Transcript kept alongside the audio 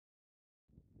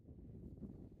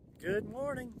Good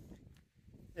morning.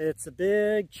 It's a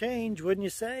big change, wouldn't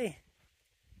you say?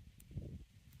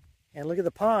 And look at the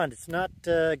pond. It's not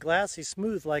glassy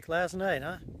smooth like last night,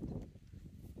 huh?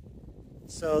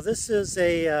 So this is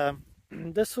a,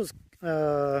 this was,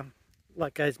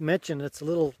 like I mentioned, it's a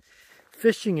little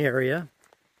fishing area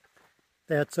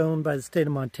that's owned by the state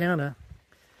of Montana.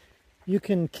 You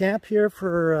can camp here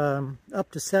for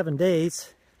up to 7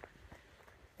 days.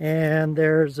 And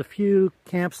there's a few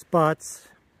camp spots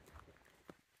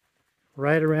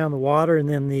right around the water, and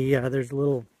then there's a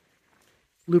little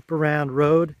loop around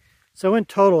road. So in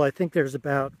total, I think there's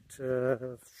about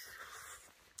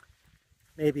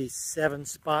maybe 7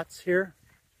 spots here.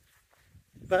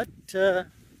 But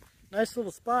nice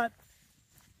little spot.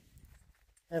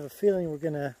 I have a feeling we're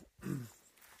gonna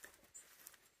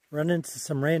run into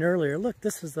some rain earlier. Look,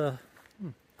 this is a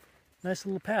nice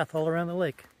little path all around the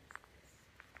lake.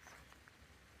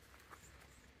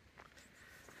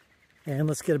 And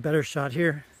let's get a better shot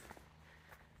here.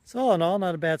 So all in all,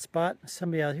 not a bad spot.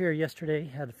 Somebody out here yesterday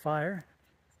had a fire.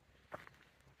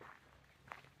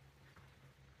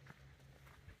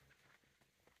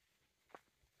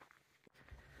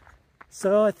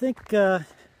 So I think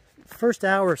first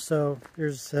hour or so,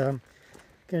 there's gonna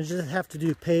just have to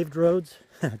do paved roads.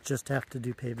 Just have to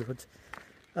do paved roads.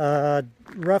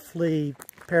 Roughly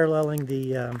paralleling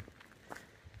the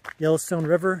Yellowstone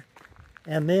River.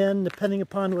 And then, depending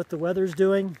upon what the weather's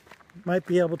doing, might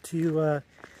be able to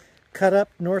cut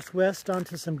up northwest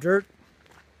onto some dirt,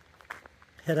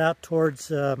 head out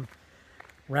towards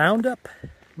Roundup,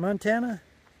 Montana.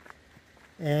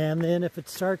 And then if it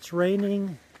starts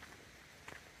raining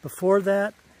before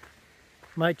that,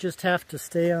 might just have to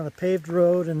stay on the paved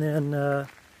road and then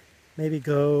maybe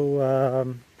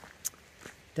go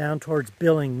down towards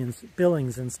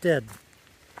Billings instead.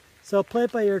 So play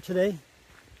it by ear today.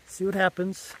 See what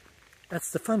happens.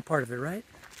 That's the fun part of it, right?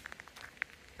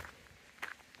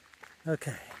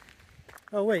 Okay.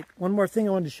 Oh wait, one more thing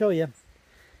I wanted to show you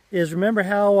is, remember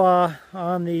how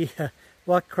on the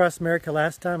Walk Across America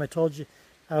last time I told you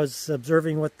I was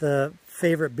observing what the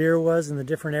favorite beer was in the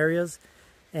different areas,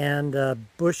 and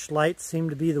Busch Light seemed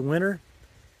to be the winner?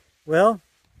 Well,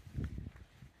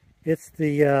 it's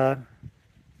the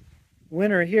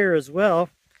winner here as well.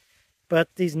 But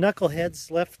these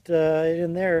knuckleheads left it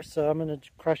in there, so I'm going to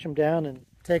crush them down and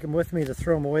take them with me to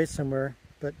throw them away somewhere.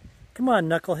 But come on,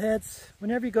 knuckleheads!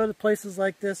 Whenever you go to places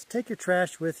like this, take your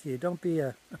trash with you. Don't be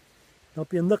a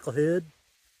knucklehead.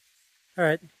 All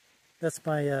right, that's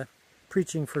my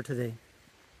preaching for today.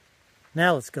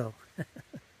 Now let's go.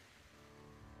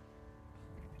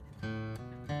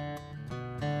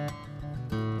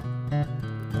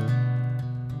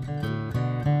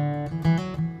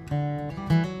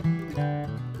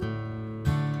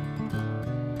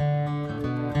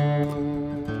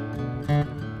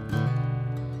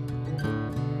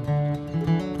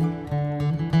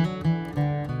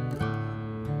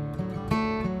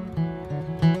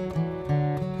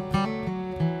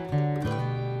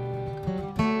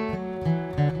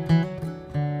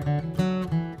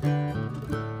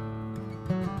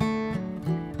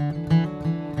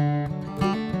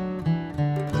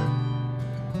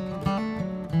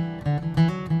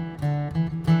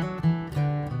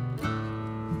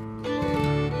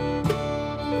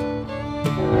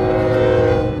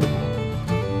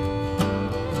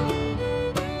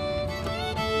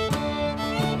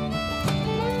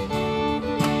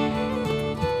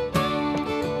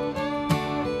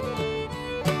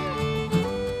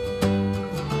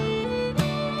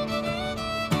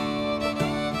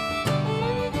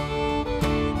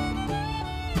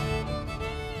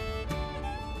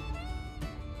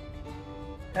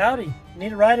 Howdy,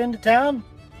 need a ride into town?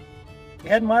 You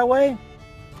heading my way?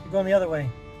 You're going the other way?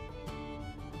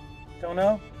 Don't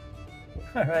know?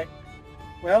 Alright,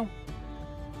 well,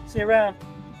 see you around.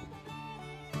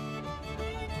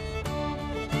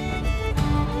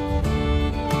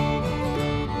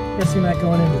 Guess you're not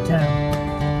going into town.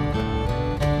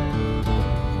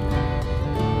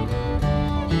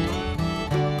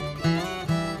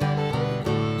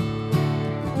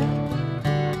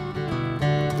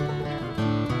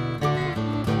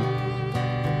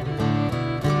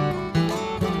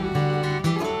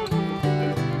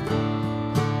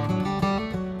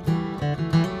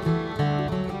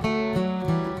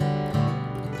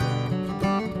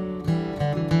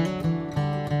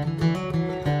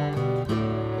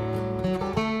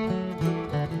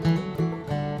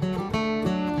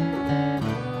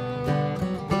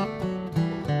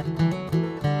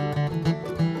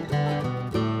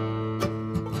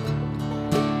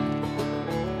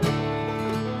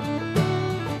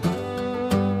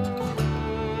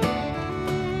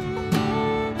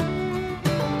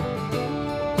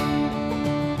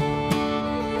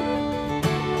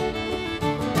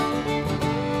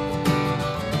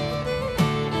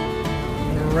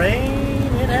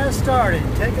 started.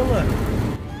 Take a look.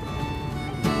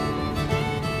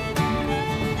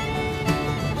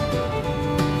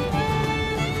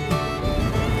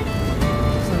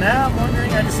 So now I'm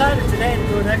wondering, I decided today to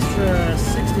go an extra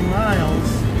 60 miles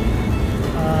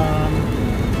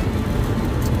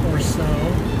or so.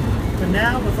 But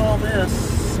now with all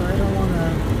this, I don't want to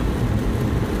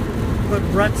put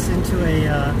ruts into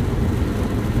a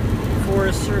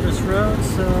Forest Service road,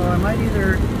 so I might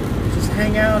either just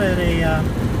hang out at a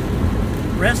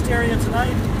rest area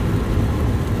tonight,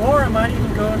 or I might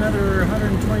even go another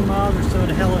 120 miles or so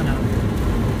to Helena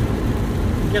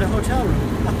and get a hotel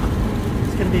room.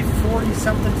 It's going to be 40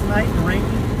 something tonight and rainy.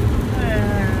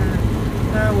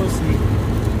 We'll see.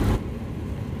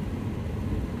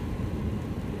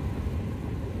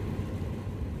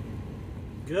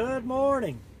 Good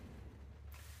morning.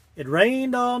 It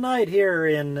rained all night here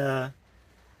in a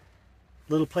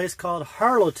little place called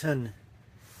Harlowton,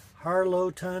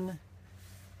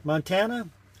 Montana.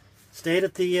 Stayed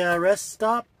at the rest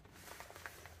stop.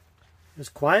 It was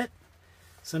quiet.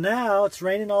 So now it's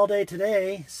raining all day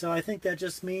today, so I think that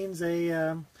just means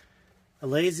a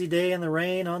lazy day in the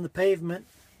rain on the pavement.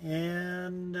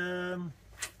 And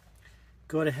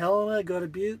go to Helena, go to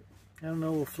Butte. I don't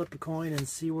know, we'll flip a coin and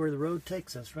see where the road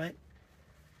takes us, right?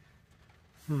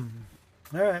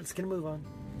 Alright, let's get a move on.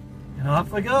 And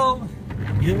off we go.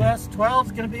 US 12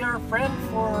 is going to be our friend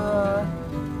for a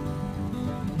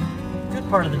good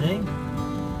part of the day.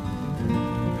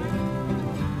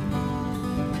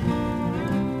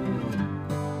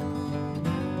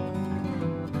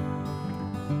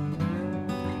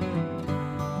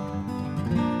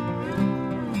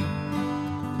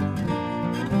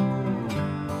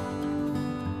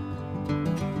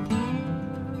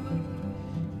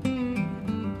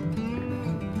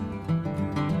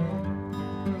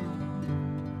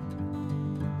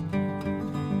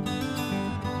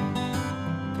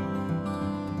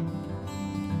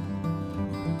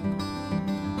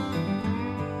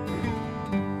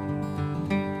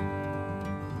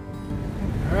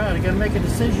 Alright, I gotta make a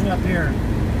decision up here.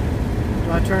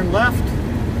 Do I turn left,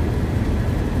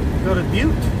 go to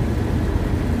Butte,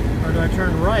 or do I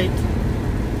turn right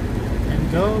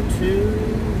and go to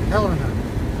Helena?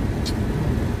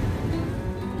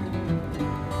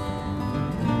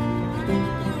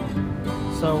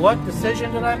 So what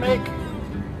decision did I make?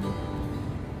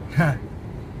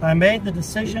 I made the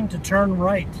decision to turn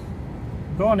right.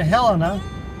 I'm going to Helena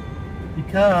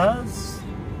because,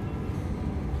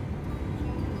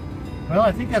 well,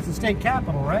 I think that's the state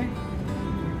capital, right?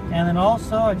 And then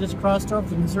also, I just crossed over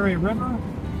the Missouri River.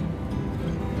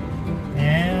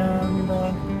 And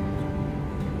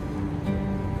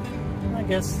I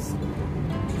guess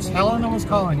just Helena was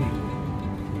calling me.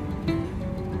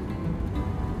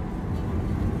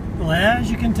 Well, as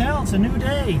you can tell, it's a new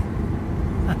day.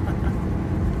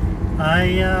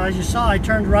 As you saw, I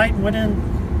turned right and went in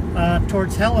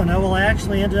towards Helena. Well, I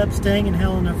actually ended up staying in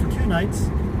Helena for 2 nights.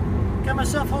 Got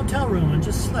myself a hotel room and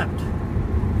just slept.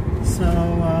 So,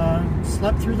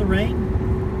 slept through the rain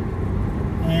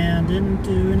and didn't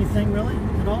do anything really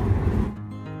at all.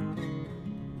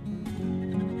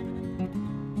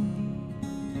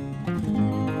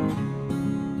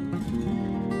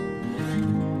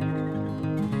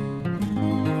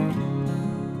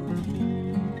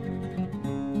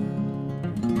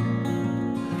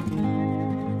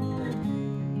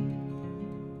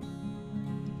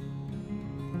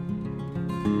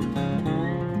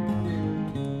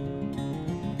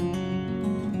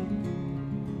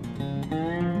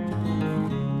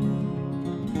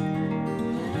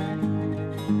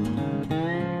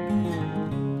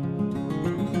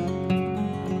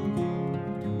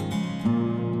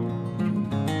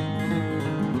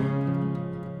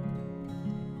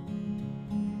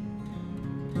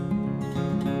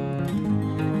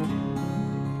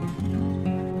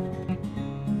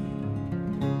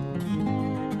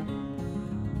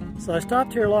 So I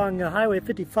stopped here along Highway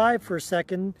 55 for a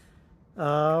second.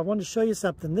 I wanted to show you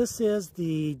something. This is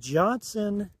the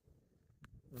Johnson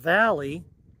Valley.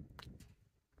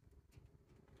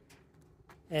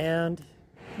 And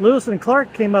Lewis and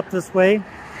Clark came up this way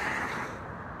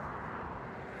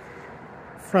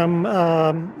from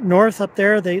north up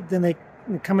there. Then they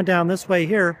coming down this way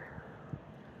here.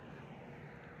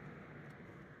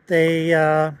 They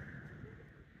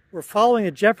were following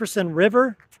the Jefferson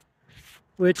River,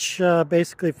 which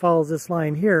basically follows this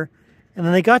line here. And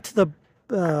then they got to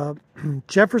the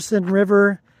Jefferson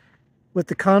River with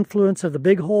the confluence of the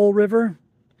Big Hole River.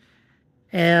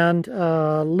 And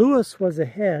Lewis was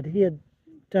ahead. He had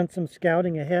done some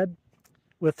scouting ahead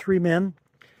with 3 men.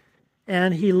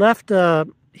 And he left a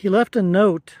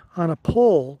note on a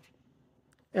pole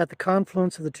at the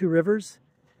confluence of the two rivers.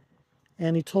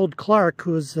 And he told Clark,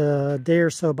 who was a day or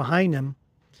so behind him,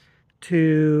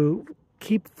 to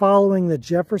keep following the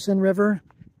Jefferson River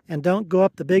and don't go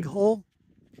up the Big Hole.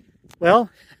 Well,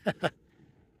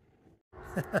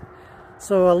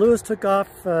 so Lewis took off,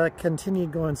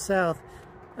 continued going south,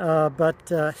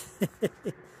 but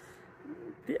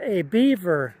a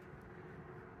beaver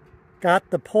got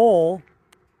the pole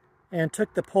and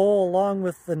took the pole along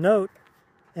with the note,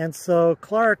 and so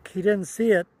Clark, he didn't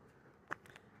see it.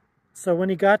 So when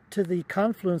he got to the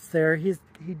confluence there, he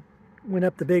went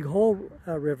up the Big Hole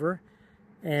River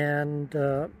and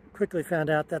quickly found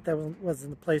out that that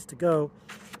wasn't the place to go,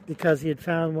 because he had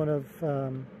found one of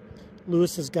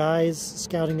Lewis's guys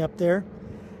scouting up there.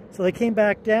 So they came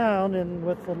back down, and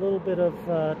with a little bit of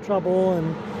trouble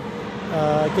and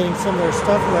getting some of their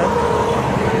stuff wet,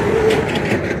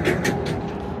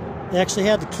 they actually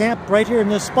had to camp right here in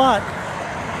this spot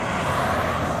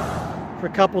for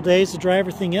a couple days to dry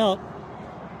everything out.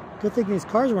 Good thing these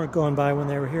cars weren't going by when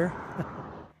they were here.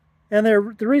 And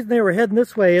the reason they were heading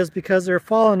this way is because they're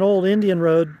following old Indian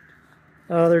road.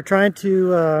 They're trying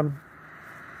to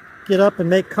get up and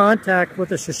make contact with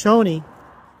the Shoshone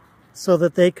so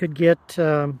that they could get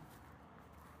some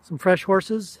fresh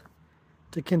horses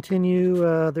to continue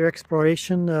their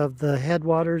exploration of the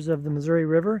headwaters of the Missouri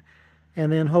River,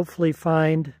 and then hopefully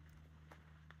find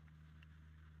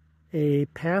a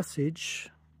passage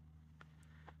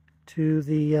to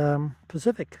the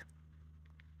Pacific.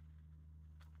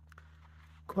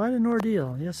 Quite an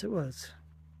ordeal. Yes, it was.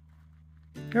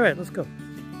 All right, let's go.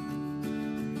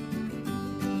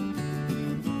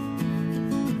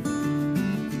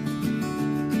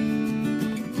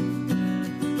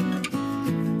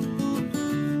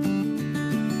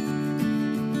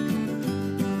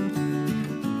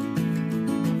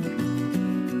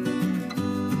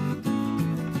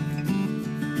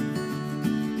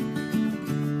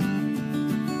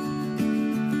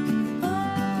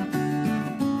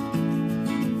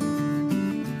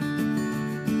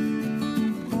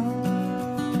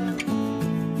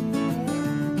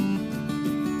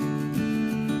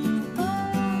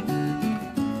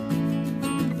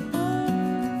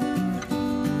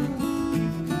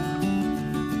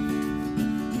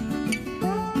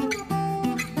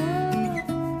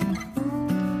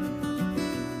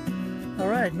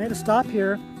 Made a stop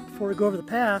here before we go over the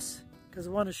pass because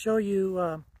I want to show you.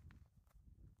 Well,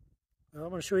 I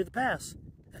want to show you the pass.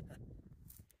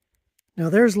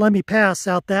 Now there's Lemhi Pass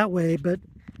out that way, but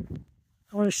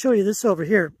I want to show you this over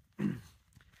here.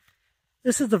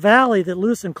 This is the valley that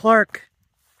Lewis and Clark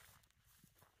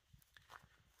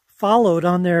followed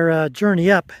on their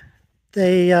journey up.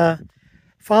 They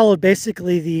followed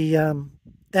basically the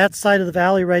that side of the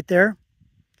valley right there,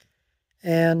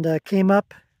 and came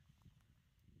up.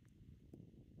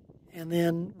 And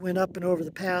then went up and over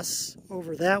the pass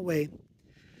over that way.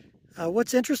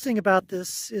 What's interesting about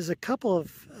this is a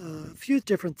few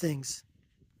different things.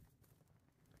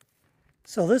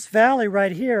 So this valley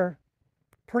right here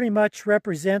pretty much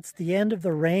represents the end of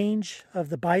the range of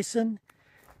the bison,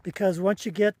 because once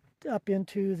you get up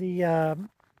into the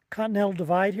Continental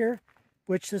Divide here,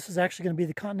 which this is actually going to be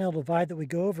the Continental Divide that we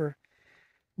go over,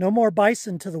 no more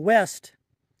bison to the west.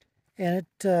 And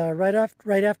it right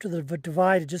after the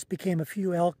divide, it just became a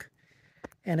few elk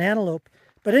and antelope.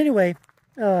 But anyway,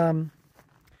 so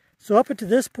up until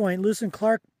this point, Lewis and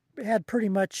Clark had pretty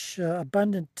much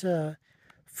abundant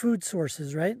food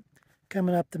sources, right?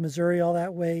 Coming up the Missouri all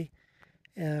that way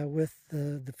with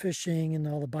the fishing and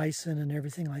all the bison and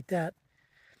everything like that.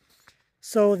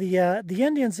 So the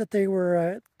Indians that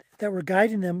were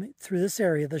guiding them through this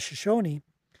area, the Shoshone,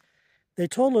 they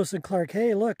told Lewis and Clark,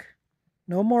 "Hey, look.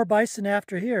 No more bison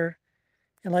after here,"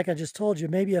 and like I just told you,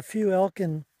 maybe a few elk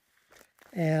and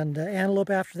antelope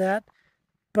after that.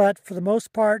 But for the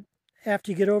most part, after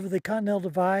you get over the Continental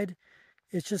Divide,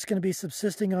 it's just going to be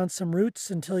subsisting on some roots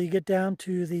until you get down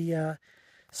to the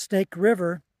Snake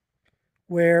River,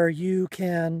 where you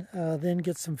can then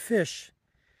get some fish.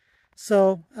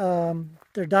 So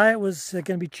their diet was going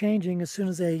to be changing as soon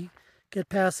as they get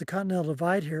past the Continental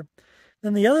Divide here.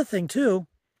 Then the other thing too,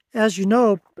 as you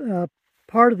know,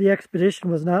 part of the expedition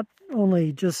was not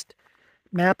only just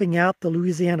mapping out the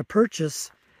Louisiana Purchase,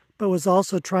 but was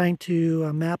also trying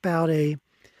to map out a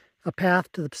path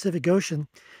to the Pacific Ocean.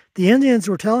 The Indians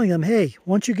were telling them, hey,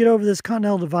 once you get over this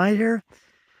Continental Divide here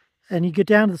and you get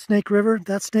down to the Snake River,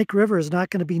 that Snake River is not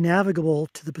going to be navigable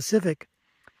to the Pacific.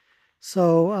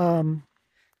 So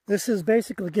this is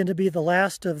basically going to be the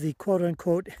last of the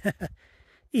quote-unquote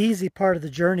easy part of the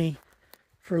journey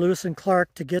for Lewis and Clark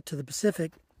to get to the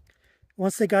Pacific.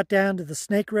 Once they got down to the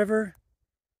Snake River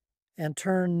and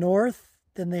turn north,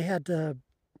 then they had to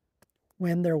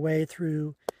wend their way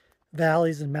through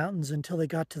valleys and mountains until they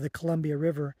got to the Columbia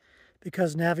River,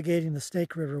 because navigating the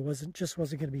Snake River wasn't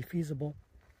going to be feasible.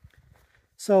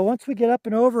 So once we get up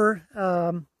and over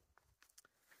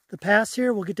the pass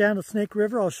here, we'll get down to Snake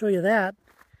River. I'll show you that.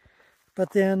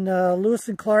 But then Lewis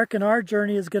and Clark and our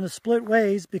journey is going to split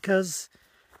ways, because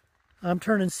I'm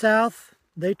turning south,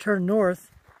 they turn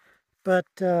north. But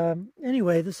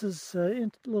anyway, this is a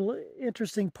little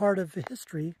interesting part of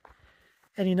history.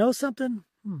 And you know something?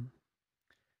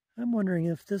 I'm wondering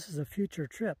if this is a future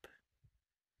trip,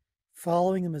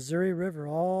 following the Missouri River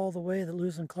all the way that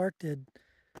Lewis and Clark did,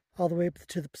 all the way up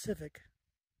to the Pacific.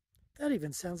 That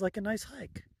even sounds like a nice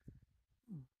hike.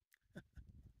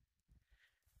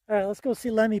 All right, let's go see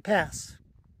Lemhi Pass.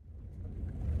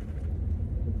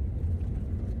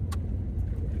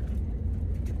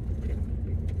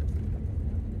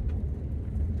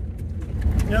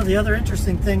 You know, the other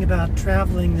interesting thing about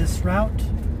traveling this route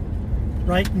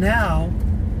right now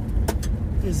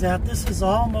is that this is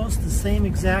almost the same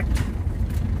exact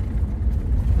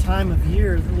time of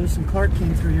year that Lewis and Clark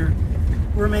came through here.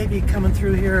 We're maybe coming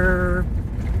through here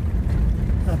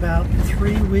about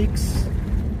 3 weeks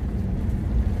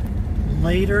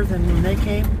later than when they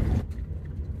came.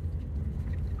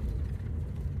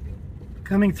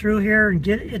 Coming through here and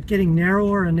it getting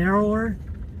narrower and narrower,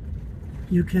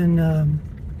 you can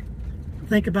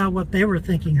think about what they were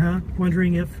thinking, huh?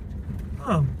 Wondering if,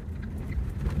 oh,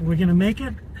 are we gonna make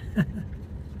it?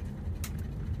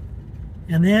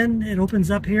 And then it opens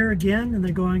up here again and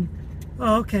they're going,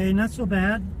 oh, okay, not so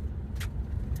bad.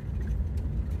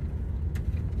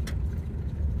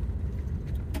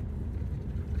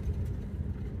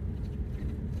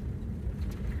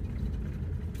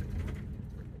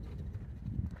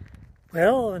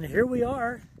 Well, and here we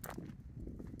are,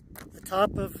 at the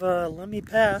top of Lemhi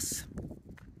Pass.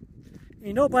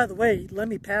 You know, by the way,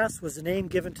 Lemhi Pass was a name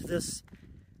given to this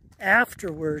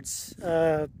afterwards,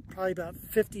 probably about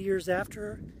 50 years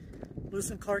after Lewis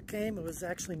and Clark came. It was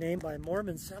actually named by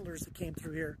Mormon settlers that came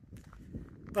through here.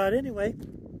 But anyway,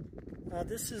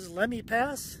 this is Lemhi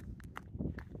Pass,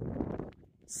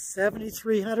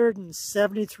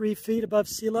 7,373 feet above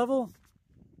sea level.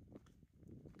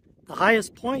 The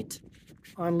highest point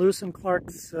on Lewis and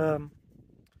Clark's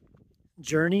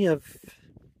journey of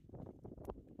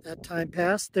that time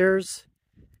past. There's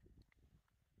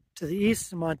to the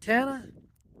east in Montana,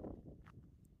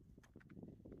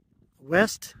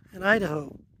 west in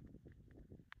Idaho.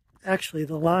 Actually,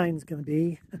 the line's going to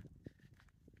be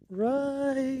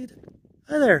right.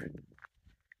 Hi there.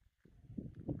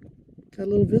 Got a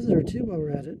little visitor too while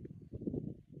we're at it.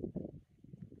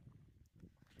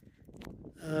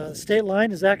 The state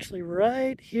line is actually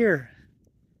right here.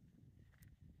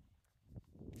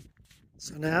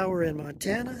 So now we're in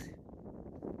Montana.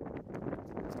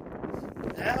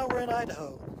 Now we're in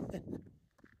Idaho.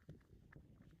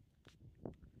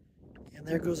 And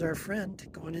there goes our friend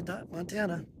going into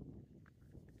Montana.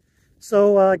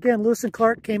 So again, Lewis and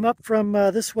Clark came up from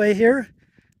this way here,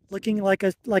 looking like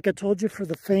I told you, for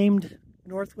the famed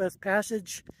Northwest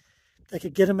Passage that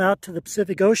could get them out to the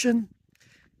Pacific Ocean.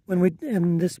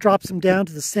 And this drops them down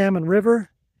to the Salmon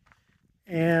River.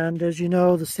 And as you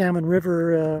know, the Salmon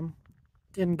River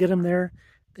didn't get them there.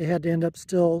 They had to end up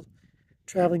still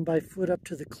traveling by foot up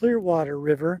to the Clearwater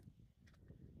River,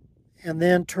 and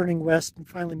then turning west and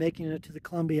finally making it to the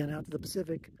Columbia and out to the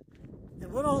Pacific.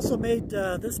 And what also made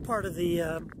this part of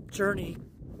the journey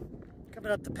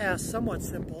coming up the pass somewhat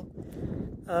simple,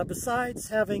 besides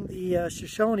having the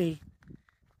Shoshone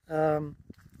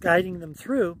guiding them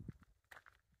through,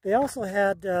 they also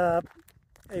had a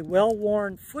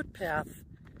well-worn footpath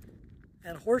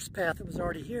and horse path that was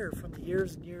already here from the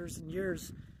years and years and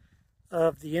years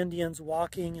of the Indians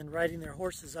walking and riding their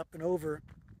horses up and over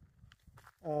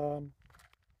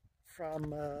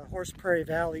from Horse Prairie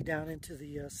Valley down into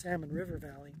the Salmon River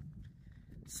Valley.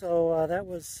 So that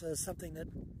was something that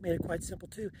made it quite simple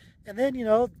too. And then, you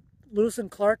know, Lewis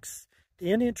and Clark's,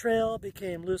 the Indian Trail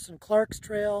became Lewis and Clark's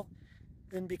Trail,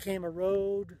 then became a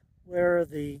road where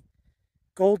the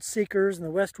gold seekers and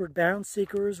the westward bound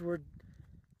seekers would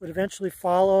eventually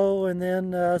follow, and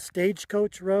then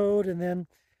Stagecoach Road, and then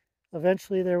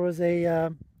eventually there was a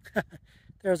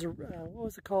what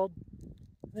was it called?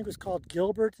 I think it was called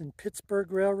Gilbert and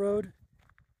Pittsburgh Railroad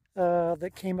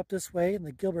that came up this way. And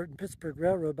the Gilbert and Pittsburgh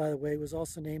Railroad, by the way, was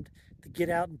also named the Get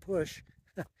Out and Push.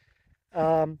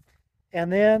 And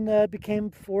then it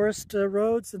became forest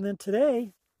roads, and then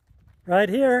today, right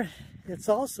here, it's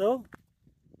also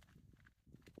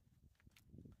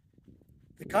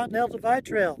the Continental Divide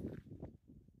Trail.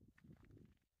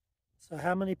 So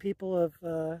how many people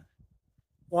have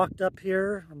walked up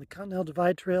here on the Continental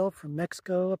Divide Trail from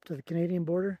Mexico up to the Canadian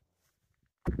border?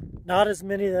 Not as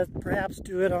many that perhaps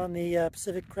do it on the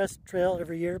Pacific Crest Trail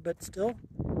every year, but still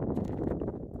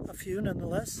a few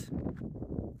nonetheless.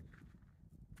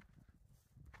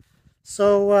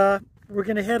 So we're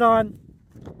going to head on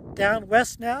down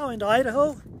west now into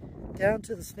Idaho, down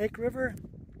to the Snake River.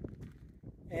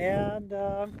 And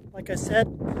like I said,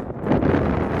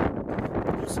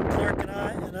 Wilson Clark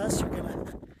and us are going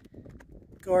to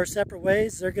go our separate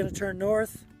ways. They're going to turn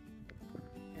north,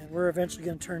 and we're eventually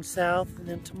going to turn south. And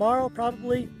then tomorrow,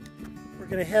 probably, we're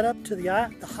going to head up to the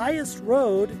highest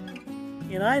road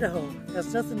in Idaho. It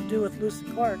has nothing to do with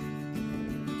Wilson Clark.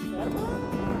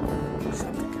 But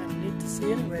something kind of neat to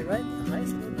see anyway, right? The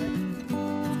highest road, right?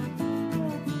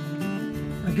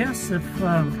 I guess if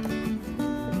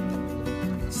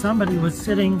somebody was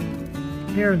sitting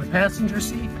here in the passenger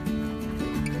seat,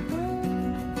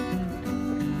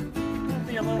 there'd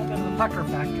be a little bit of a pucker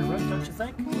factor, right? Don't you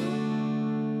think?